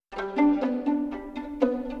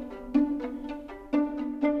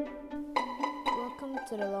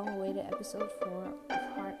episode 4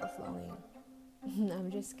 of Heart of Longing. I'm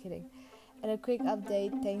just kidding. And a quick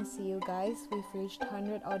update, thanks to you guys, we've reached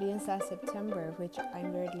 100 audience last September, which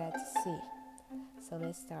I'm very glad to see. So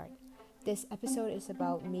let's start. This episode is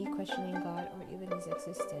about me questioning God or even His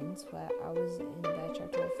existence while I was in that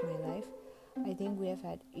chapter of my life. I think we have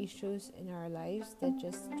had issues in our lives that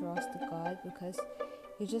just draw us to God because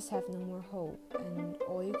you just have no more hope, and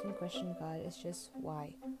all you can question God is just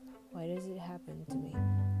why. Why does it happen to me?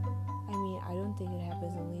 I mean, I don't think it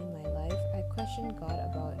happens only in my life. I question God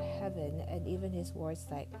about heaven and even His words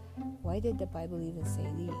like, why did the Bible even say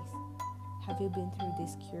these? Have you been through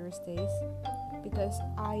these curious days? Because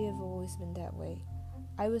I have always been that way.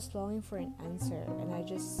 I was longing for an answer, and I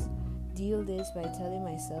just deal this by telling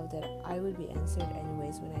myself that I would be answered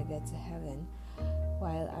anyways when I get to heaven,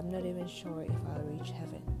 while I'm not even sure if I'll reach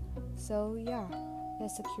heaven. So yeah,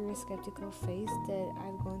 that's a curious skeptical phase that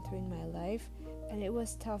I've gone through in my life, and it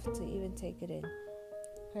was tough to even take it in.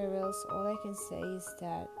 Or else all I can say is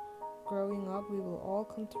that growing up we will all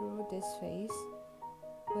come through this phase,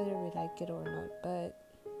 whether we like it or not, but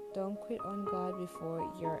don't quit on God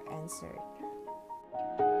before you're answered.